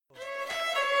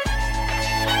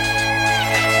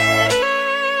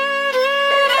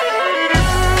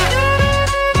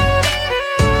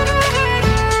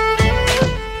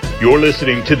You're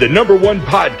listening to the #1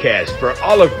 podcast for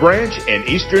Olive Branch and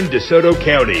Eastern DeSoto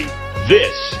County.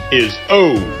 This is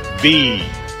OB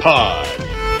Pod.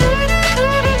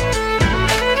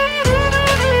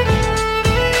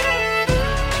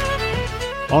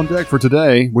 On deck for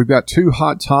today, we've got two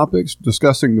hot topics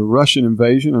discussing the Russian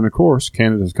invasion and, of course,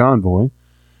 Canada's convoy.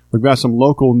 We've got some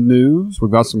local news. We've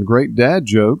got some great dad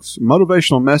jokes,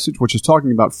 motivational message, which is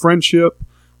talking about friendship.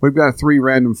 We've got 3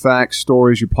 random facts,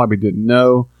 stories you probably didn't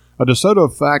know, a DeSoto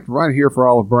fact right here for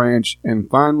Olive Branch, and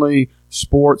finally,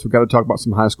 sports. We've got to talk about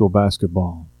some high school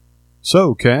basketball.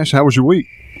 So, Cash, how was your week?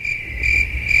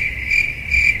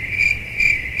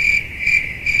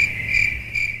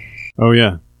 Oh,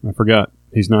 yeah, I forgot.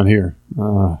 He's not here.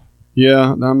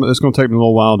 It's going to take me a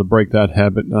little while to break that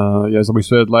habit. As we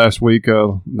said last week,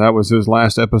 that was his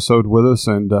last episode with us,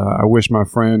 and I wish my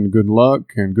friend good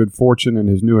luck and good fortune in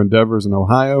his new endeavors in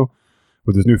Ohio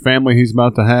with his new family he's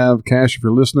about to have. Cash, if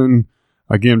you're listening,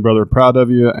 again, brother, proud of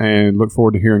you and look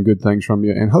forward to hearing good things from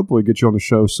you and hopefully get you on the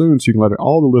show soon so you can let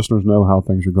all the listeners know how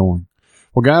things are going.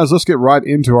 Well, guys, let's get right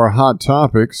into our hot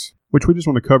topics, which we just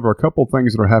want to cover a couple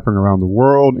things that are happening around the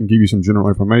world and give you some general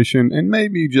information and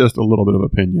maybe just a little bit of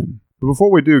opinion. But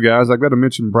before we do, guys, I've got to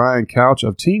mention Brian Couch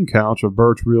of Team Couch of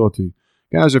Birch Realty.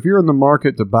 Guys, if you're in the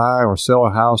market to buy or sell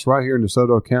a house right here in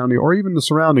DeSoto County or even the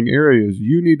surrounding areas,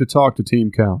 you need to talk to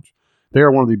Team Couch. They are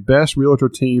one of the best realtor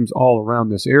teams all around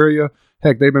this area.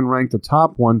 Heck, they've been ranked the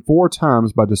top one 4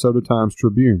 times by DeSoto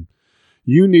Times-Tribune.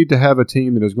 You need to have a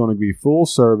team that is going to be full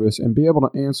service and be able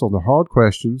to answer the hard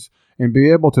questions and be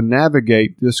able to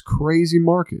navigate this crazy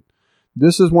market.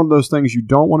 This is one of those things you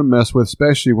don't want to mess with,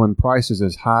 especially when prices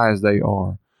as high as they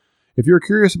are. If you're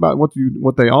curious about what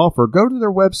they offer, go to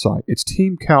their website. It's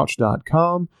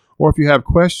teamcouch.com. Or if you have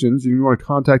questions and you want to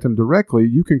contact them directly,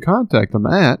 you can contact them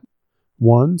at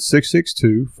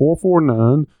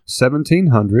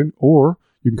 1-662-449-1700, or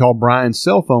you can call Brian's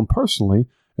cell phone personally,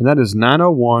 and that is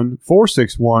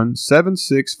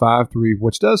 901-461-7653,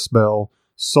 which does spell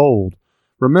sold.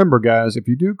 Remember, guys, if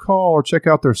you do call or check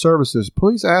out their services,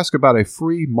 please ask about a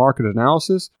free market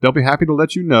analysis. They'll be happy to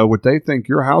let you know what they think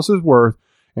your house is worth,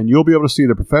 and you'll be able to see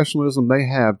the professionalism they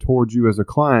have towards you as a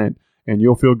client, and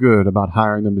you'll feel good about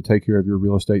hiring them to take care of your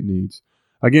real estate needs.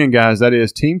 Again, guys, that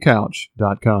is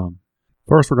teamcouch.com.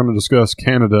 First, we're going to discuss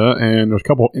Canada, and there's a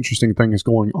couple of interesting things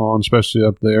going on, especially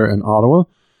up there in Ottawa.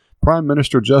 Prime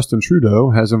Minister Justin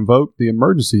Trudeau has invoked the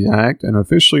Emergency Act and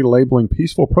officially labeling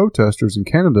peaceful protesters in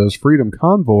Canada's Freedom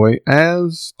Convoy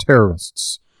as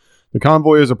terrorists. The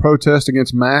convoy is a protest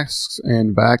against masks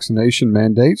and vaccination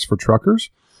mandates for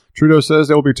truckers. Trudeau says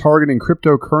they will be targeting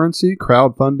cryptocurrency,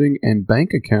 crowdfunding, and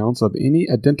bank accounts of any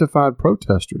identified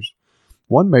protesters.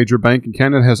 One major bank in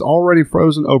Canada has already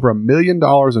frozen over $1 million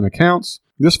in accounts.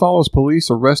 This follows police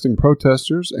arresting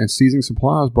protesters and seizing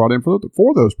supplies brought in for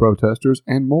those protesters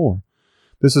and more.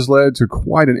 This has led to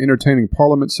quite an entertaining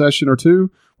parliament session or two,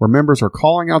 where members are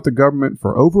calling out the government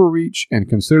for overreach and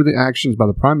consider the actions by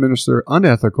the Prime Minister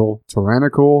unethical,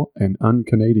 tyrannical, and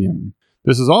un-Canadian.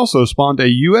 This has also spawned a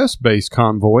U.S.-based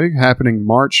convoy happening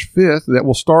March 5th that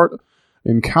will start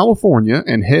in California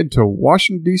and head to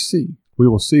Washington, D.C. We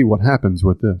will see what happens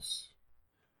with this.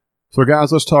 So,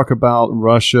 guys, let's talk about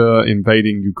Russia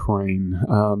invading Ukraine.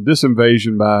 This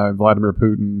invasion by Vladimir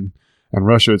Putin and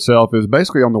Russia itself is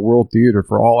basically on the world theater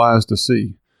for all eyes to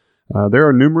see. There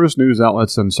are numerous news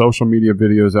outlets and social media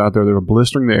videos out there that are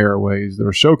blistering the airways that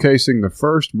are showcasing the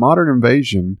first modern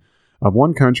invasion of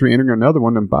one country entering another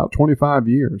one in about 25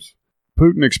 years.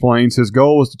 Putin explains his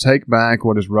goal is to take back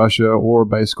what is Russia, or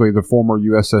basically the former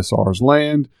USSR's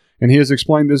land, and he has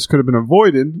explained this could have been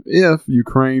avoided if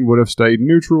Ukraine would have stayed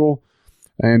neutral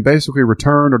and basically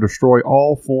return or destroy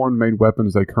all foreign-made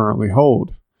weapons they currently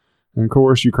hold. And of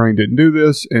course, Ukraine didn't do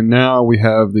this, and now we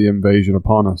have the invasion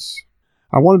upon us.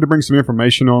 I wanted to bring some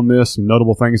information on this, some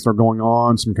notable things that are going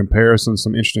on, some comparisons,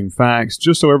 some interesting facts,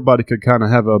 just so everybody could kind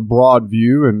of have a broad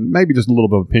view and maybe just a little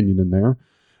bit of opinion in there.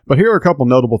 But here are a couple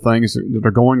notable things that are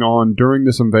going on during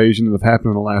this invasion that have happened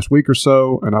in the last week or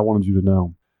so, and I wanted you to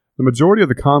know. The majority of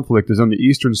the conflict is on the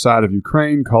eastern side of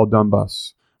Ukraine called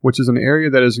Donbas, which is an area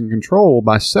that is in control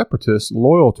by separatists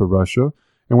loyal to Russia,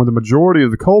 and where the majority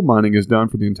of the coal mining is done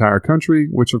for the entire country,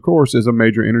 which of course is a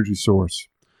major energy source.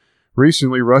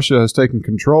 Recently, Russia has taken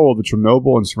control of the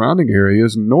Chernobyl and surrounding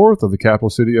areas north of the capital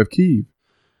city of Kyiv.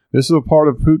 This is a part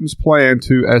of Putin's plan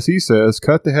to, as he says,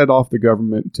 cut the head off the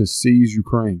government to seize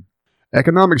Ukraine.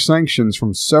 Economic sanctions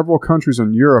from several countries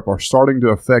in Europe are starting to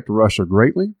affect Russia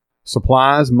greatly.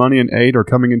 Supplies, money, and aid are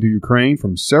coming into Ukraine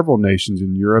from several nations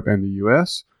in Europe and the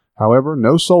U.S. However,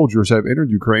 no soldiers have entered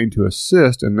Ukraine to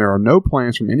assist, and there are no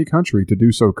plans from any country to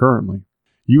do so currently.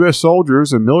 U.S.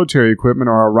 soldiers and military equipment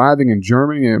are arriving in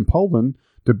Germany and Poland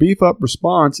to beef up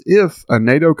response if a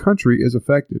NATO country is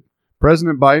affected.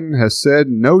 President Biden has said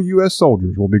no U.S.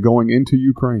 soldiers will be going into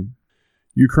Ukraine.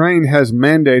 Ukraine has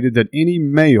mandated that any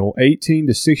male 18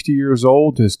 to 60 years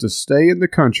old is to stay in the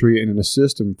country and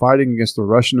assist in fighting against the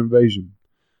Russian invasion.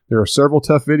 There are several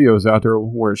tough videos out there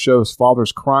where it shows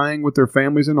fathers crying with their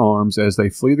families in arms as they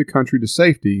flee the country to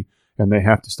safety and they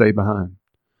have to stay behind.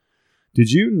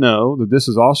 Did you know that this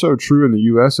is also true in the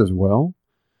U.S. as well?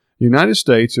 The United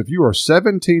States, if you are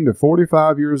 17 to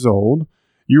 45 years old,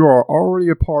 you are already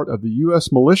a part of the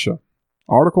U.S. militia.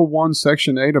 Article 1,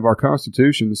 Section 8 of our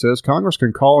Constitution says Congress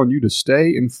can call on you to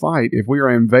stay and fight if we are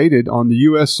invaded on the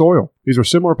U.S. soil. These are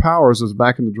similar powers as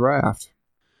back in the draft.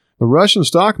 The Russian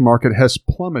stock market has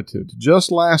plummeted.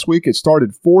 Just last week, it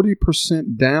started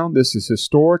 40% down. This is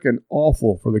historic and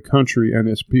awful for the country and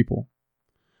its people.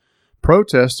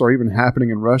 Protests are even happening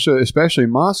in Russia, especially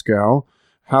Moscow.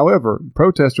 However,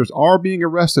 protesters are being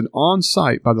arrested on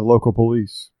site by the local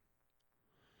police.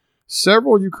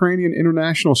 Several Ukrainian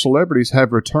international celebrities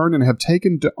have returned and have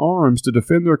taken to arms to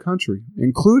defend their country,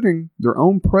 including their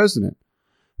own president,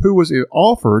 who was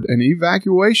offered an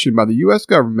evacuation by the U.S.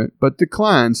 government but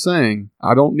declined, saying,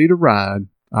 "I don't need a ride,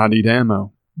 I need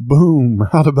ammo." Boom!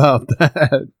 How about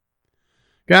that?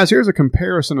 Guys, here's a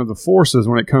comparison of the forces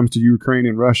when it comes to Ukraine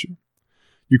and Russia.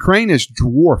 Ukraine is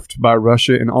dwarfed by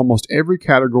Russia in almost every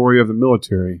category of the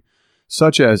military,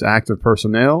 such as active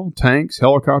personnel, tanks,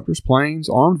 helicopters, planes,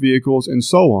 armed vehicles, and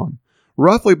so on.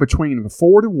 Roughly between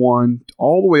 4 to 1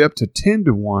 all the way up to 10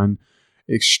 to 1,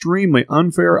 extremely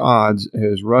unfair odds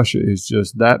as Russia is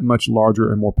just that much larger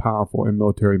and more powerful in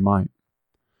military might.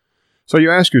 So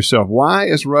you ask yourself, why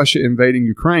is Russia invading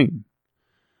Ukraine?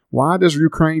 Why does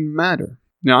Ukraine matter?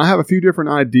 Now, I have a few different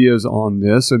ideas on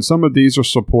this, and some of these are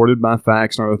supported by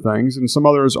facts and other things, and some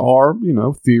others are,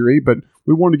 theory, but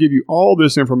we want to give you all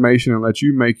this information and let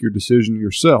you make your decision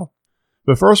yourself.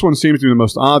 The first one seems to be the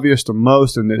most obvious to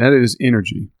most, and that is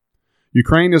energy.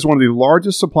 Ukraine is one of the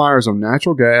largest suppliers of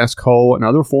natural gas, coal, and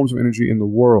other forms of energy in the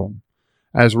world.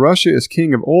 As Russia is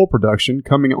king of oil production,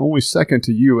 coming only second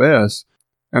to U.S.,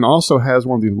 and also has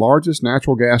one of the largest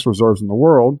natural gas reserves in the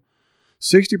world,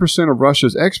 60% of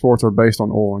Russia's exports are based on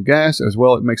oil and gas, as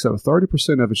well it makes up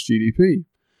 30% of its GDP.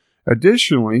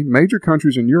 Additionally, major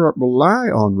countries in Europe rely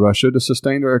on Russia to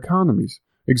sustain their economies.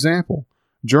 Example,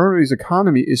 Germany's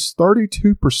economy is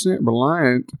 32%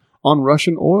 reliant on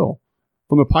Russian oil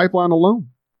from the pipeline alone.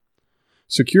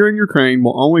 Securing Ukraine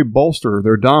will only bolster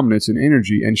their dominance in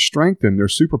energy and strengthen their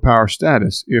superpower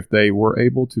status if they were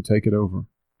able to take it over.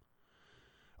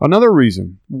 Another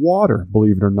reason, water,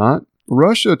 believe it or not.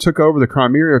 Russia took over the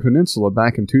Crimea Peninsula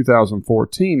back in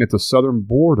 2014 at the southern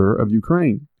border of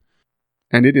Ukraine,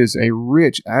 and it is a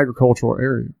rich agricultural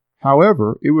area.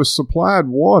 However, it was supplied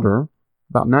water,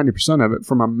 about 90% of it,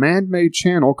 from a man-made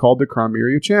channel called the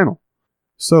Crimea Channel.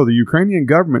 So the Ukrainian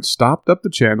government stopped up the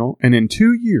channel, and in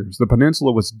 2 years, the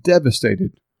peninsula was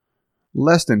devastated.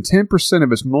 Less than 10%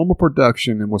 of its normal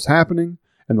production was happening,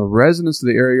 and the residents of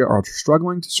the area are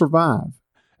struggling to survive,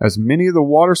 as many of the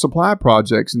water supply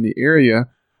projects in the area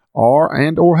are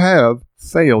and or have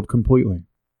failed completely.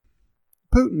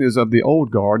 Putin is of the old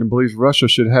guard and believes Russia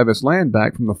should have its land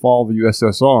back from the fall of the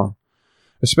USSR,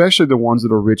 especially the ones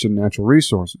that are rich in natural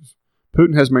resources.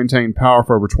 Putin has maintained power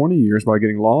for over 20 years by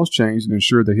getting laws changed and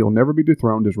ensured that he'll never be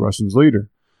dethroned as Russia's leader.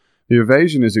 The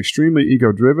invasion is extremely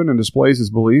ego-driven and displays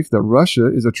his belief that Russia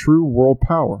is a true world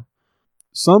power.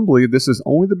 Some believe this is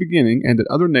only the beginning and that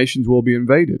other nations will be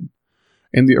invaded.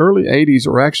 In the early 80s,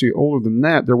 or actually older than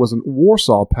that, there was a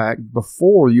Warsaw Pact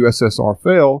before the USSR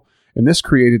fell, and this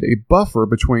created a buffer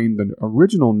between the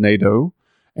original NATO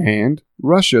and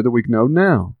Russia that we know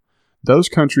now. Those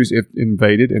countries, if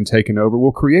invaded and taken over,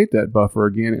 will create that buffer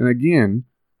again and again,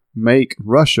 make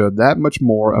Russia that much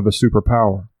more of a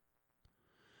superpower.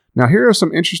 Now, here are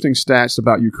some interesting stats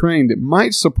about Ukraine that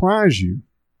might surprise you.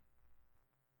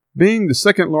 Being the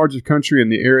second largest country in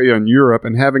the area in Europe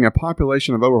and having a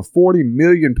population of over 40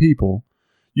 million people,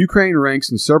 Ukraine ranks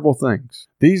in several things.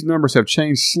 These numbers have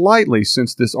changed slightly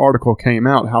since this article came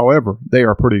out. However, they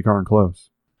are pretty darn close.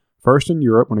 First in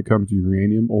Europe when it comes to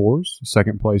uranium ores,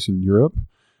 second place in Europe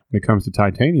when it comes to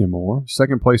titanium ore,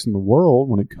 second place in the world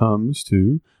when it comes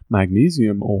to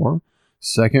magnesium ore,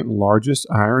 second largest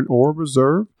iron ore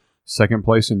reserve, second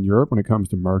place in Europe when it comes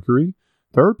to mercury,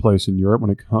 third place in Europe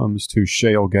when it comes to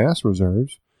shale gas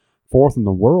reserves, fourth in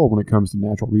the world when it comes to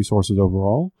natural resources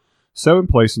overall, seventh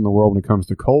place in the world when it comes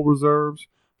to coal reserves,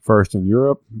 first in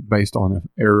Europe based on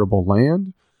arable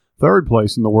land, third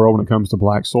place in the world when it comes to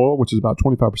black soil, which is about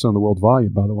 25% of the world's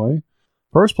volume, by the way,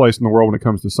 First place in the world when it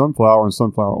comes to sunflower and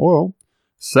sunflower oil.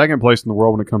 Second place in the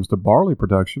world when it comes to barley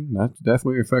production. That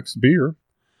definitely affects beer.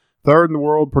 Third in the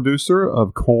world producer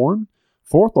of corn.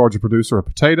 Fourth largest producer of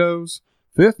potatoes.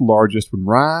 Fifth largest with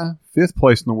rye. Fifth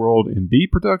place in the world in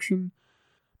beet production.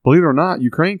 Believe it or not,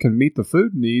 Ukraine can meet the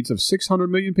food needs of 600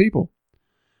 million people.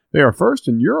 They are first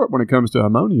in Europe when it comes to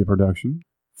ammonia production.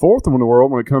 Fourth in the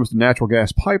world when it comes to natural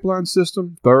gas pipeline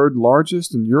system. Third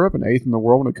largest in Europe and eighth in the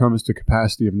world when it comes to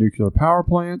capacity of nuclear power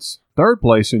plants. Third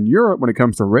place in Europe when it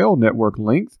comes to rail network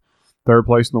length. Third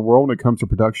place in the world when it comes to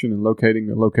production and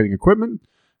locating equipment.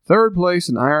 Third place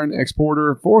in iron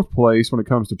exporter. Fourth place when it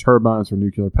comes to turbines for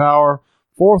nuclear power.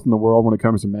 Fourth in the world when it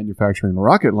comes to manufacturing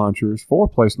rocket launchers.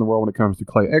 Fourth place in the world when it comes to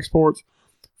clay exports.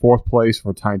 Fourth place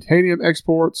for titanium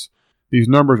exports. These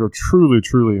numbers are truly,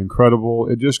 truly incredible.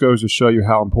 It just goes to show you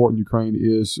how important Ukraine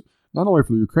is, not only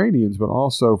for the Ukrainians, but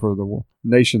also for the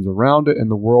nations around it and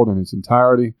the world in its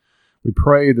entirety. We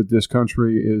pray that this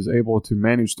country is able to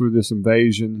manage through this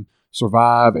invasion,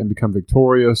 survive, and become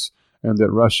victorious, and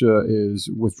that Russia is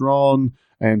withdrawn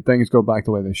and things go back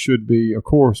the way they should be, of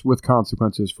course, with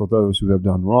consequences for those who have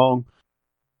done wrong.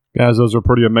 Guys, those are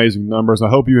pretty amazing numbers. I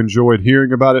hope you enjoyed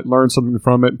hearing about it, learned something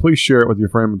from it. Please share it with your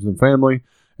friends and family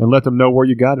and let them know where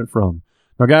you got it from.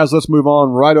 Now, guys, let's move on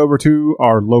right over to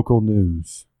our local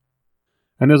news.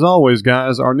 And as always,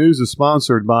 guys, our news is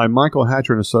sponsored by Michael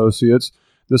Hatcher & Associates,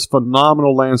 this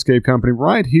phenomenal landscape company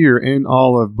right here in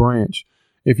Olive Branch.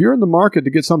 If you're in the market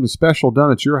to get something special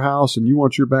done at your house and you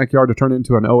want your backyard to turn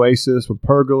into an oasis with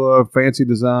pergola, fancy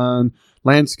design,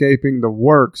 landscaping, the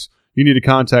works, you need to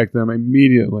contact them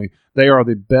immediately. They are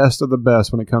the best of the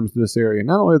best when it comes to this area.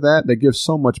 Not only that, they give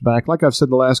so much back. Like I've said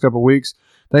the last couple of weeks,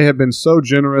 they have been so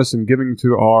generous in giving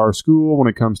to our school when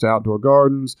it comes to outdoor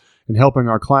gardens and helping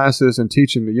our classes and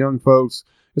teaching the young folks.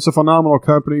 It's a phenomenal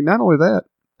company. Not only that,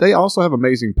 they also have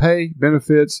amazing pay,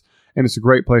 benefits, and it's a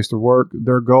great place to work.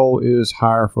 Their goal is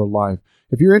hire for life.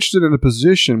 If you're interested in a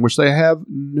position, which they have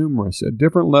numerous at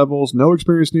different levels, no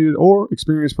experience needed or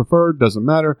experience preferred, doesn't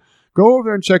matter, go over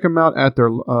there and check them out at their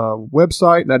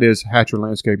website. That is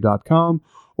hatcherlandscape.com.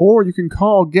 Or you can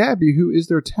call Gabby, who is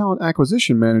their talent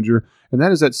acquisition manager, and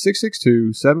that is at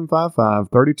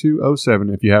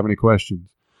 662-755-3207 if you have any questions.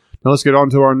 Now let's get on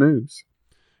to our news.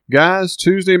 Guys,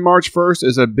 Tuesday, March 1st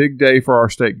is a big day for our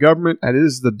state government, and it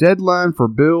is the deadline for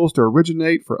bills to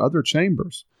originate for other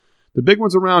chambers. The big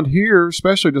ones around here,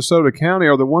 especially DeSoto County,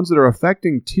 are the ones that are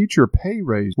affecting teacher pay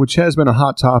raise, which has been a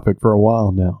hot topic for a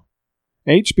while now.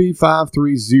 HB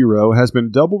 530 has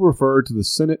been double referred to the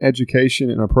Senate Education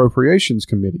and Appropriations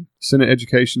Committee. Senate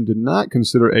Education did not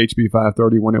consider HB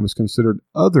 530 when it was considered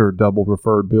other double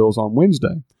referred bills on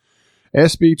Wednesday.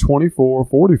 SB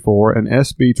 2444 and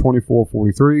SB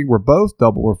 2443 were both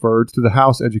double referred to the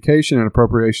House Education and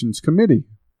Appropriations Committee.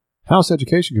 House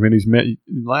Education Committees met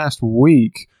last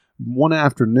week, one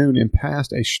afternoon, and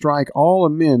passed a strike all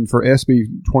amend for SB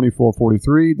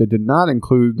 2443 that did not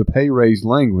include the pay raise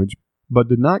language, but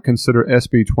did not consider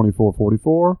SB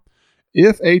 2444.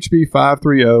 If HB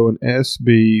 530 and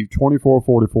SB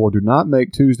 2444 do not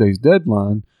make Tuesday's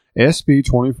deadline, SB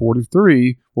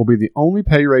 2043 will be the only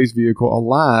pay raise vehicle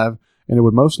alive, and it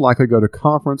would most likely go to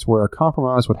conference where a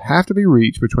compromise would have to be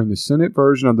reached between the Senate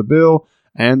version of the bill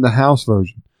and the House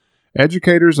version.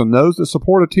 Educators and those that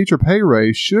support a teacher pay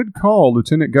raise should call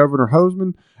Lieutenant Governor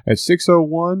Hosemann at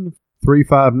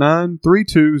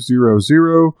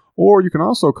 601-359-3200, or you can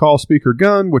also call Speaker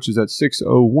Gunn, which is at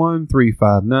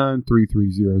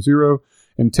 601-359-3300,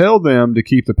 and tell them to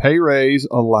keep the pay raise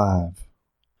alive.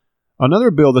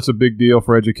 Another bill that's a big deal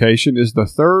for education is the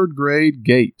third grade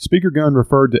gate. Speaker Gunn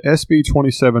referred to SB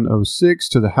 2706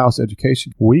 to the House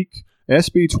Education Week.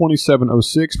 SB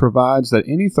 2706 provides that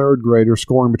any third grader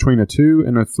scoring between a 2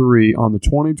 and a 3 on the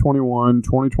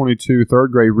 2021-2022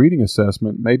 third grade reading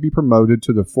assessment may be promoted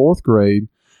to the fourth grade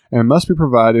and must be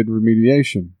provided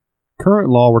remediation. Current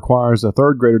law requires a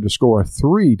third grader to score a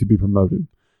 3 to be promoted.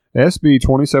 SB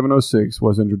 2706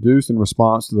 was introduced in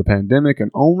response to the pandemic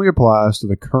and only applies to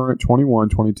the current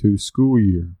 21-22 school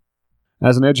year.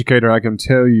 As an educator, I can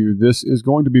tell you this is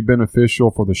going to be beneficial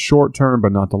for the short term,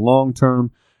 but not the long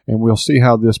term, and we'll see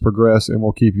how this progresses, and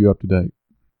we'll keep you up to date.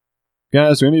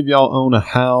 Guys, do any of y'all own a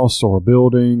house or a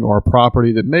building or a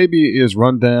property that maybe is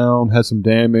run down, has some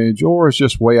damage, or is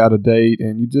just way out of date,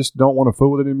 and you just don't want to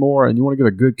fool with it anymore, and you want to get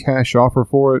a good cash offer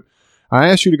for it? I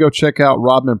ask you to go check out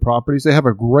Rodman Properties. They have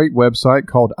a great website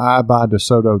called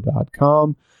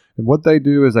ibuydesoto.com. And what they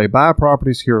do is they buy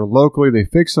properties here locally, they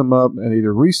fix them up and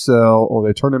either resell or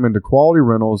they turn them into quality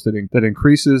rentals that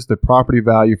increases the property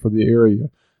value for the area.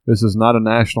 This is not a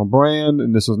national brand,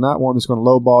 and this is not one that's going to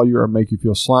lowball you or make you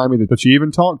feel slimy, but you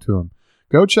even talk to them.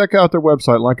 Go check out their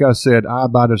website. Like I said,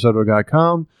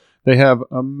 ibuydesoto.com. They have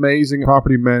amazing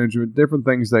property management, different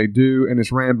things they do, and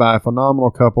it's ran by a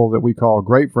phenomenal couple that we call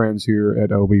great friends here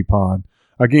at OB Pod.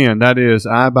 Again, that is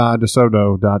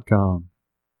ibuydesoto.com.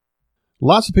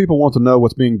 Lots of people want to know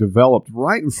what's being developed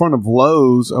right in front of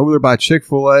Lowe's over there by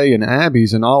Chick-fil-A and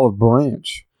Abby's in Olive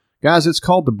Branch. Guys, it's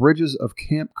called the Bridges of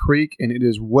Camp Creek, and it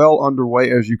is well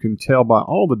underway, as you can tell by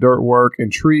all the dirt work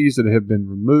and trees that have been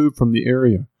removed from the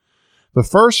area. The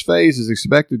first phase is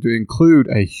expected to include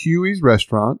a Huey's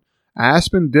restaurant,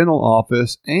 Aspen Dental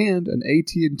office, and an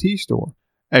AT&T store.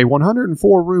 A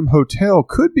 104-room hotel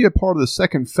could be a part of the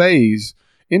second phase.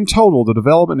 In total, the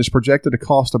development is projected to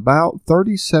cost about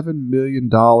 $37 million,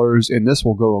 and this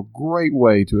will go a great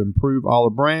way to improve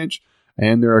Olive Branch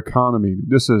and their economy.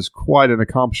 This is quite an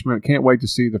accomplishment. Can't wait to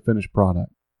see the finished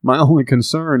product. My only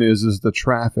concern is the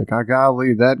traffic. I gotta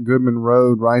leave that Goodman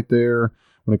Road right there.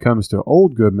 When it comes to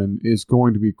Old Goodman, is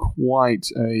going to be quite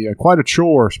a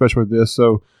chore, especially with this.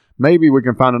 So maybe we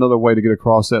can find another way to get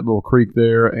across that little creek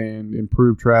there and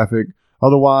improve traffic.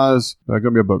 Otherwise, going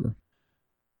to be a booger.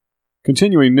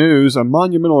 Continuing news, a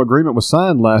monumental agreement was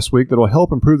signed last week that will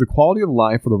help improve the quality of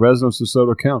life for the residents of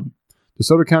DeSoto County.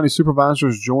 DeSoto County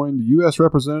supervisors joined U.S.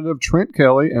 Representative Trent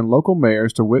Kelly and local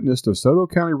mayors to witness DeSoto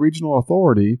County Regional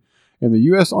Authority and the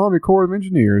U.S. Army Corps of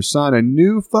Engineers sign a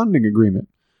new funding agreement.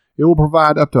 It will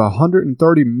provide up to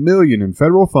 $130 million in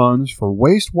federal funds for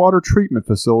wastewater treatment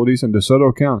facilities in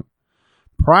DeSoto County.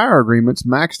 Prior agreements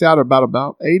maxed out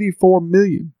about $84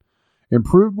 million.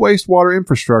 Improved wastewater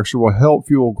infrastructure will help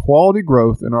fuel quality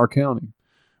growth in our county,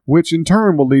 which in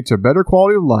turn will lead to better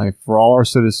quality of life for all our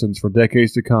citizens for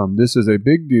decades to come. This is a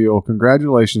big deal.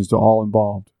 Congratulations to all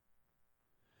involved.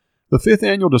 The 5th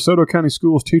Annual DeSoto County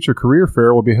Schools Teacher Career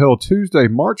Fair will be held Tuesday,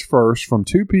 March 1st from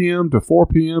 2 p.m. to 4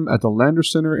 p.m. at the Lander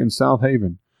Center in South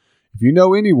Haven. If you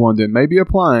know anyone that may be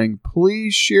applying,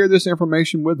 please share this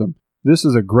information with them. This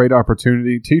is a great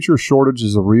opportunity. Teacher shortage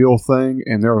is a real thing,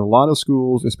 and there are a lot of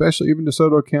schools, especially even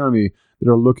DeSoto County,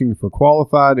 that are looking for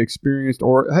qualified, experienced,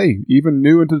 or, hey, even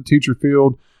new into the teacher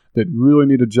field that really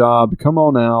need a job. Come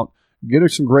on out, get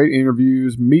some great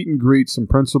interviews, meet and greet some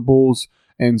principals,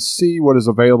 and see what is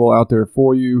available out there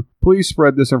for you. Please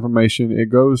spread this information.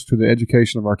 It goes to the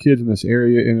education of our kids in this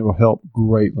area, and it will help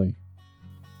greatly.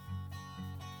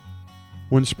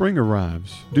 When spring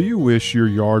arrives, do you wish your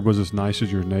yard was as nice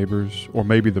as your neighbor's, or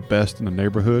maybe the best in the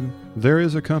neighborhood? There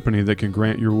is a company that can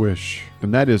grant your wish,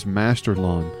 and that is Master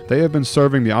Lawn. They have been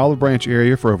serving the Olive Branch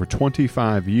area for over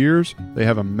 25 years. They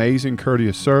have amazing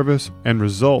courteous service and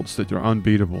results that are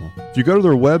unbeatable. If you go to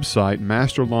their website,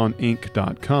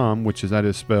 masterlawninc.com, that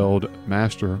is spelled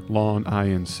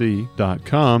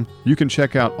masterlawninc.com, you can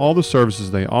check out all the services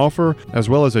they offer, as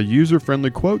well as a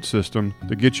user-friendly quote system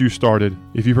to get you started.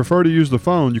 If you prefer to use the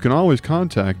phone, you can always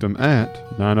contact them at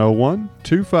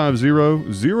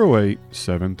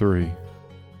 901-250-0873.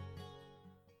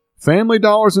 Family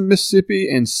Dollars in Mississippi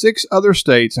and 6 other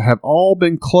states have all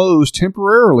been closed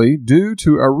temporarily due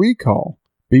to a recall.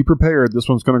 Be prepared, this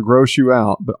one's going to gross you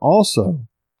out. But also,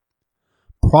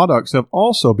 products have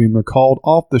also been recalled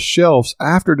off the shelves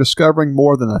after discovering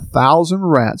more than 1,000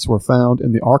 rats were found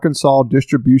in the Arkansas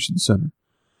Distribution Center.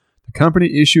 The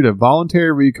company issued a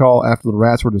voluntary recall after the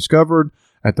rats were discovered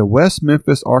at the West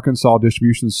Memphis, Arkansas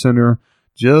Distribution Center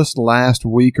just last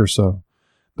week or so.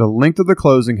 The length of the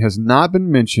closing has not been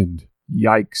mentioned.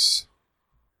 Yikes.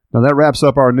 Now that wraps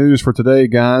up our news for today,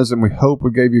 guys, and we hope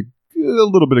we gave you a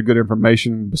little bit of good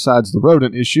information besides the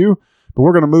rodent issue. But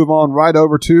we're going to move on right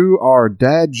over to our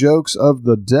dad jokes of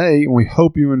the day, and we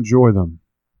hope you enjoy them.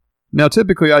 Now,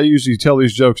 typically, I usually tell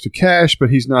these jokes to Cash, but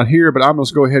he's not here, but I'm going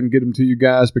to go ahead and get them to you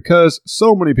guys because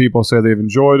so many people say they've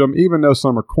enjoyed them, even though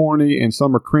some are corny and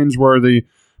some are cringeworthy.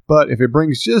 But if it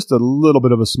brings just a little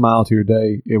bit of a smile to your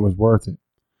day, it was worth it.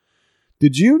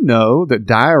 Did you know that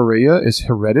diarrhea is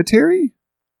hereditary?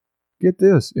 Get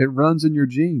this, it runs in your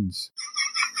genes.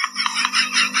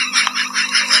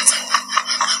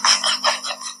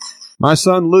 My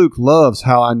son Luke loves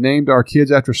how I named our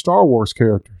kids after Star Wars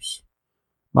characters.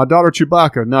 My daughter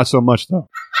Chewbacca, not so much though.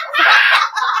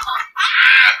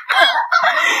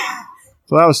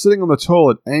 So I was sitting on the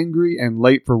toilet, angry and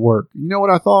late for work. You know what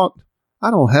I thought?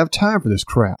 I don't have time for this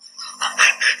crap.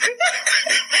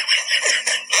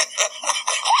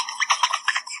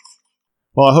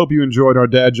 Well, I hope you enjoyed our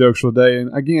dad jokes for the day.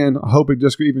 And again, I hope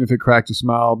even if it cracked a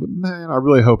smile, but man, I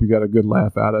really hope you got a good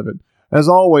laugh out of it. As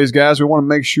always, guys, we want to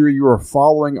make sure you are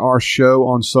following our show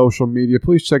on social media.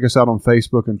 Please check us out on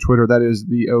Facebook and Twitter. That is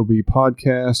the OB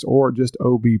Podcast or just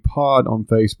OB Pod on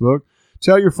Facebook.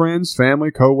 Tell your friends,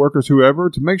 family, coworkers, whoever,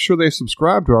 to make sure they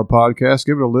subscribe to our podcast,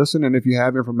 give it a listen, and if you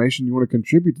have information you want to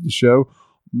contribute to the show,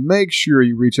 make sure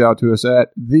you reach out to us at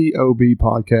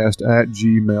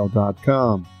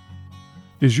theobpodcast@gmail.com.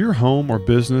 Is your home or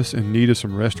business in need of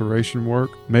some restoration work?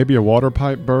 Maybe a water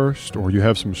pipe burst, or you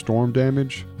have some storm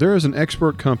damage? There is an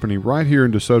expert company right here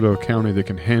in DeSoto County that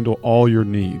can handle all your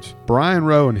needs. Brian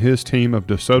Rowe and his team of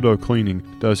DeSoto Cleaning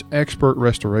does expert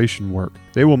restoration work.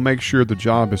 They will make sure the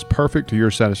job is perfect to your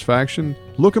satisfaction.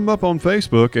 Look them up on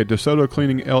Facebook at DeSoto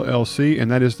Cleaning LLC, and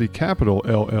that is the capital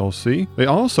LLC. They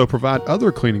also provide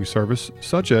other cleaning service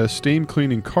such as steam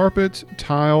cleaning carpets,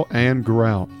 tile, and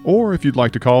grout. Or if you'd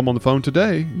like to call them on the phone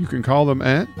today, you can call them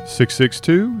at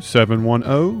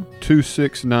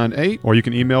 662-710-2698, or you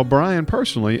can email Brian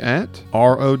personally at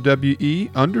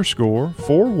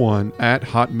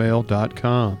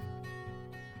rowe_41@hotmail.com.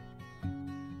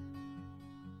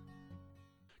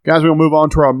 Guys, we'll move on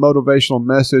to our motivational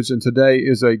message, and today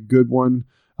is a good one.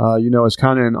 It's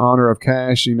kind of in honor of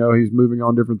Cash. He's moving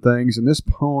on different things, and this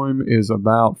poem is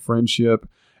about friendship,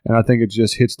 and I think it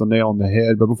just hits the nail on the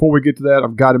head. But before we get to that,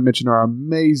 I've got to mention our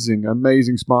amazing,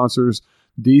 amazing sponsors,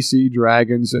 DC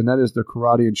Dragons, and that is the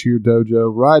Karate and Cheer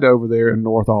Dojo right over there in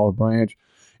North Olive Branch.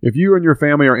 If you and your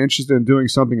family are interested in doing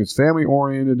something that's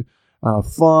family-oriented,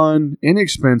 fun,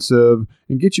 inexpensive,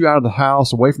 and get you out of the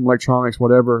house, away from electronics,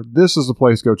 whatever, this is the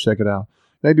place to go check it out.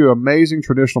 They do amazing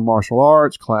traditional martial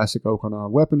arts, classic Okinawa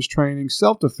weapons training,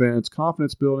 self-defense,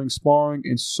 confidence building, sparring,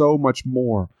 and so much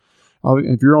more.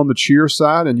 If you're on the cheer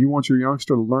side and you want your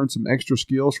youngster to learn some extra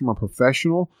skills from a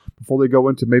professional before they go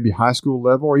into maybe high school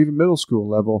level or even middle school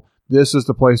level, this is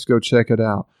the place to go check it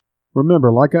out.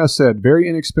 Remember, like I said, very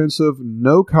inexpensive,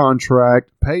 no contract,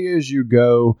 pay as you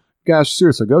go. Guys,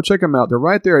 seriously, go check them out. They're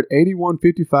right there at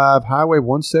 8155 Highway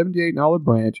 178 in Olive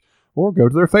Branch, or go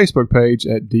to their Facebook page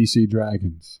at DC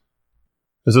Dragons.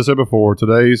 As I said before,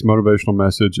 today's motivational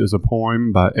message is a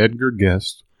poem by Edgar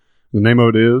Guest. The name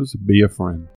of it is Be a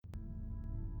Friend.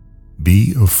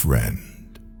 Be a friend.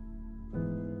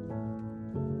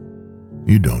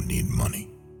 You don't need money.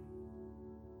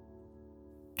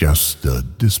 Just a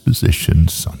disposition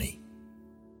sunny.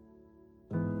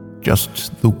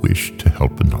 Just the wish to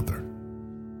help another.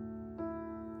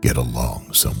 Get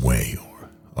along some way or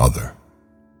other.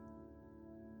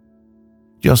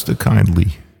 Just a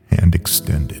kindly hand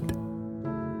extended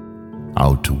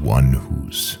out to one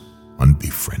who's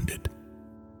unbefriended.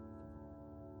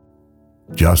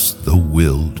 Just the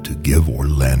will to give or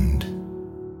lend.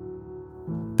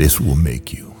 This will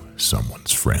make you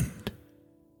someone's friend.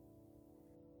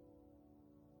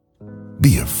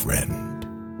 Be a friend.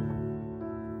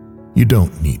 You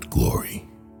don't need glory.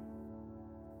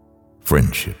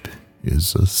 Friendship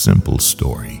is a simple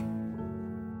story.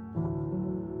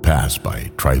 Pass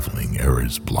by trifling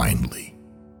errors blindly.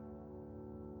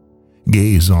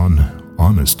 Gaze on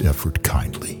honest effort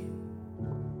kindly.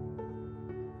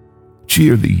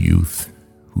 Cheer the youth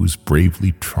who's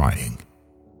bravely trying.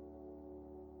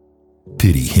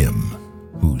 Pity him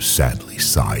who's sadly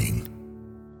sighing.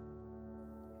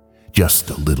 Just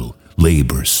a little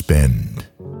labor spend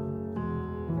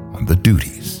on the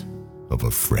duties of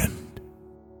a friend.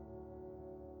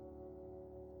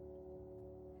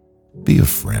 Be a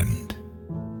friend.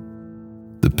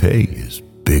 The pay is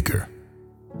bigger,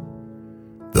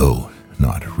 though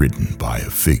not written by a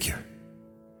figure,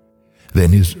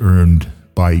 than is earned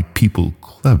by people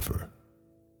clever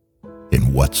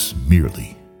in what's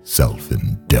merely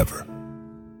self-endeavor.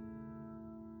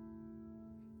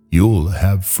 You'll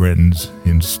have friends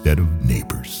instead of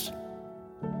neighbors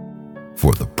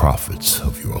for the profits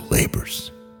of your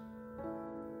labors.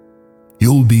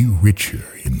 You'll be richer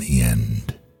in the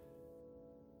end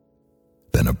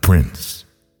than a prince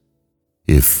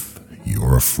if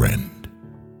you're a friend.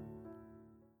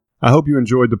 I hope you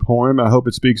enjoyed the poem. I hope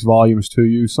it speaks volumes to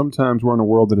you. Sometimes we're in a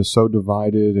world that is so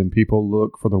divided and people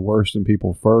look for the worst in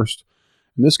people first.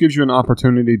 And this gives you an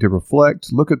opportunity to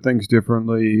reflect, look at things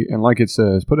differently, and like it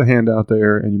says, put a hand out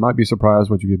there and you might be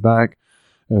surprised what you get back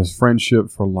as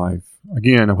friendship for life.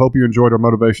 Again, I hope you enjoyed our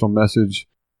motivational message.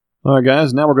 All right,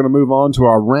 guys, now we're going to move on to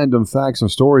our random facts and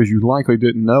stories you likely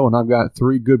didn't know, and I've got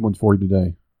 3 good ones for you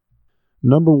today.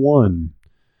 Number 1.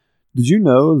 Did you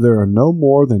know there are no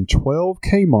more than 12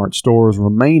 Kmart stores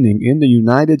remaining in the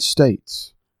United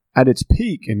States? At its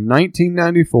peak in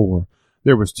 1994,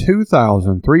 there was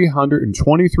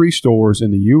 2,323 stores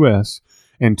in the U.S.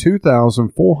 and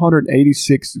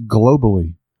 2,486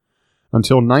 globally.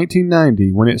 Until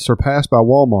 1990, when it surpassed by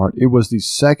Walmart, it was the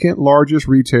second largest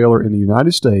retailer in the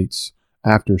United States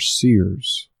after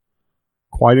Sears.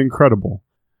 Quite incredible.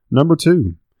 Number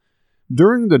 2.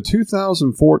 During the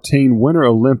 2014 Winter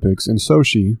Olympics in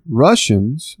Sochi,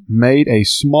 Russians made a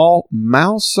small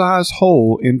mouse-sized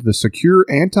hole into the secure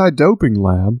anti-doping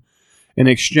lab and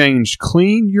exchanged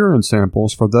clean urine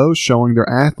samples for those showing their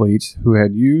athletes who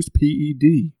had used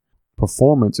PED,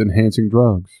 performance-enhancing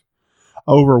drugs.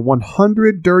 Over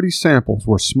 100 dirty samples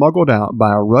were smuggled out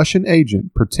by a Russian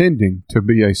agent pretending to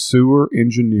be a sewer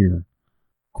engineer.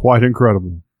 Quite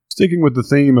incredible. Sticking with the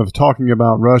theme of talking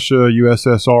about Russia,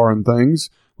 USSR, and things,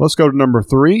 let's go to number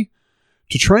 3.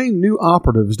 To train new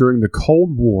operatives during the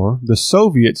Cold War, the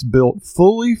Soviets built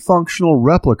fully functional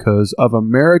replicas of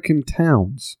American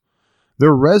towns.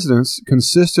 Their residents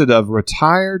consisted of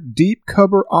retired deep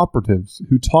cover operatives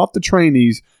who taught the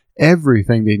trainees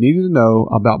everything they needed to know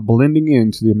about blending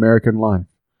into the American life.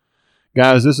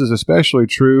 Guys, this is especially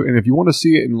true, and if you want to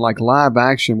see it in like live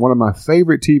action, one of my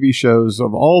favorite TV shows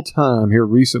of all time here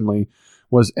recently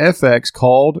was FX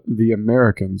called The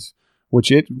Americans, which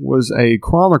it was a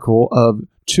chronicle of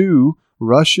 2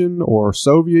 Russian or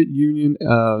Soviet Union,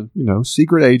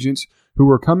 secret agents who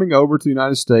were coming over to the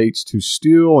United States to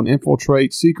steal and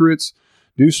infiltrate secrets,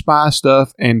 do spy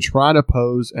stuff, and try to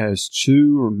pose as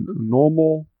 2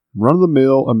 normal,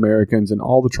 run-of-the-mill Americans and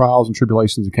all the trials and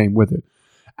tribulations that came with it.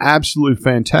 Absolutely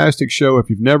fantastic show. If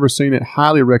you've never seen it,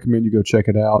 highly recommend you go check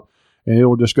it out. And it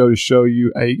will just go to show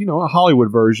you a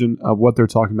Hollywood version of what they're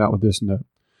talking about with this note.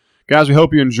 Guys, we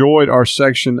hope you enjoyed our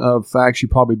section of facts you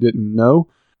probably didn't know.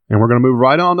 And we're going to move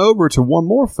right on over to one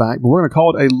more fact, but we're going to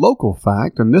call it a local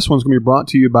fact. And this one's going to be brought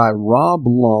to you by Rob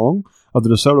Long of the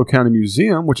DeSoto County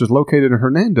Museum, which is located in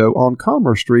Hernando on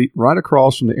Commerce Street, right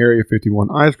across from the Area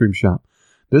 51 ice cream shop.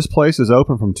 This place is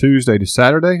open from Tuesday to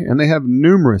Saturday, and they have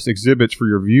numerous exhibits for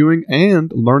your viewing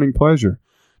and learning pleasure.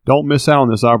 Don't miss out on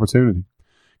this opportunity.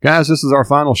 Guys, this is our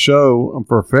final show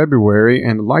for February,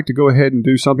 and I'd like to go ahead and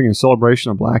do something in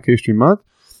celebration of Black History Month.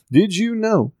 Did you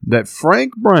know that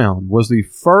Frank Brown was the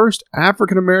first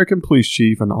African-American police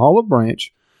chief in Olive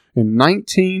Branch in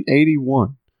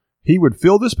 1981? He would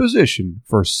fill this position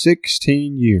for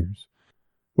 16 years.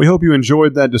 We hope you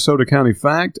enjoyed that DeSoto County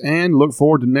fact and look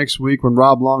forward to next week when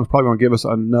Rob Long is probably going to give us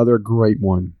another great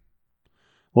one.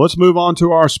 Well, let's move on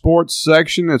to our sports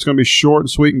section. It's going to be short and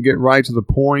sweet and get right to the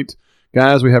point.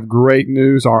 Guys, we have great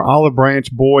news. Our Olive Branch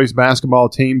boys basketball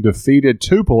team defeated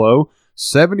Tupelo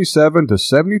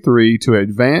 77-73 to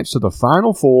advance to the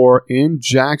Final Four in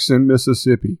Jackson,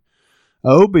 Mississippi.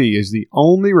 OB is the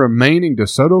only remaining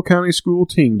DeSoto County school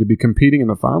team to be competing in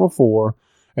the Final Four,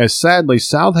 as sadly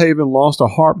South Haven lost a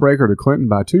heartbreaker to Clinton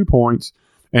by 2 points,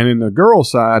 and in the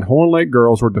girls' side, Horn Lake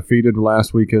girls were defeated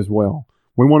last week as well.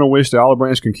 We want to wish the Olive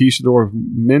Branch Conquistador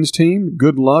men's team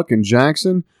good luck in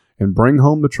Jackson and bring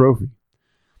home the trophy.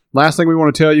 Last thing we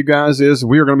want to tell you guys is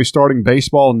we are going to be starting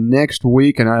baseball next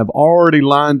week, and I have already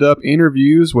lined up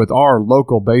interviews with our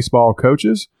local baseball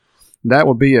coaches. That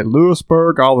will be at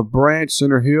Lewisburg, Olive Branch,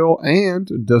 Center Hill, and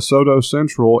DeSoto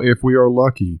Central if we are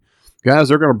lucky. Guys,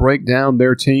 they're going to break down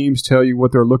their teams, tell you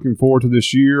what they're looking forward to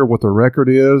this year, what their record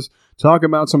is, talk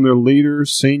about some of their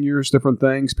leaders, seniors, different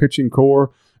things, pitching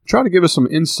core, try to give us some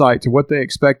insight to what they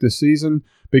expect this season,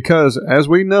 because as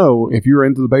we know, if you're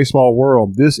into the baseball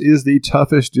world, this is the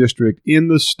toughest district in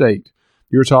the state.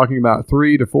 You're talking about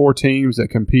 3 to 4 teams that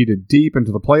competed deep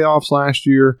into the playoffs last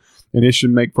year, and it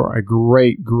should make for a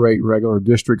great, great regular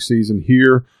district season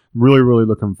here. Really, really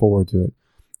looking forward to it.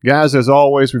 Guys, as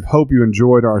always, we hope you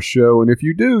enjoyed our show. And if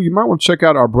you do, you might want to check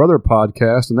out our brother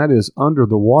podcast, and that is Under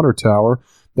the Water Tower.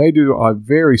 They do a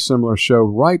very similar show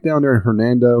right down there in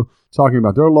Hernando, talking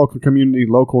about their local community,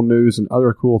 local news, and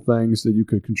other cool things that you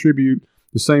could contribute,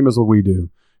 the same as what we do.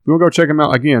 If you want to go check them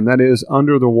out, again, that is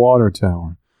Under the Water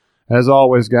Tower. As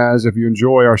always, guys, if you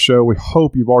enjoy our show, we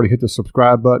hope you've already hit the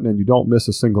subscribe button and you don't miss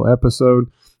a single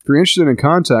episode. If you're interested in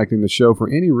contacting the show for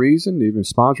any reason, even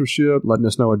sponsorship, letting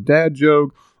us know a dad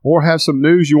joke, or have some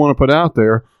news you want to put out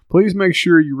there, please make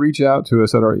sure you reach out to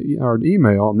us at our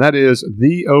email, and that is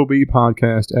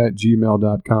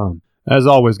theobpodcast@gmail.com. As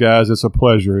always, guys, it's a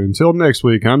pleasure. Until next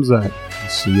week, I'm Zach.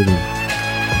 See you then.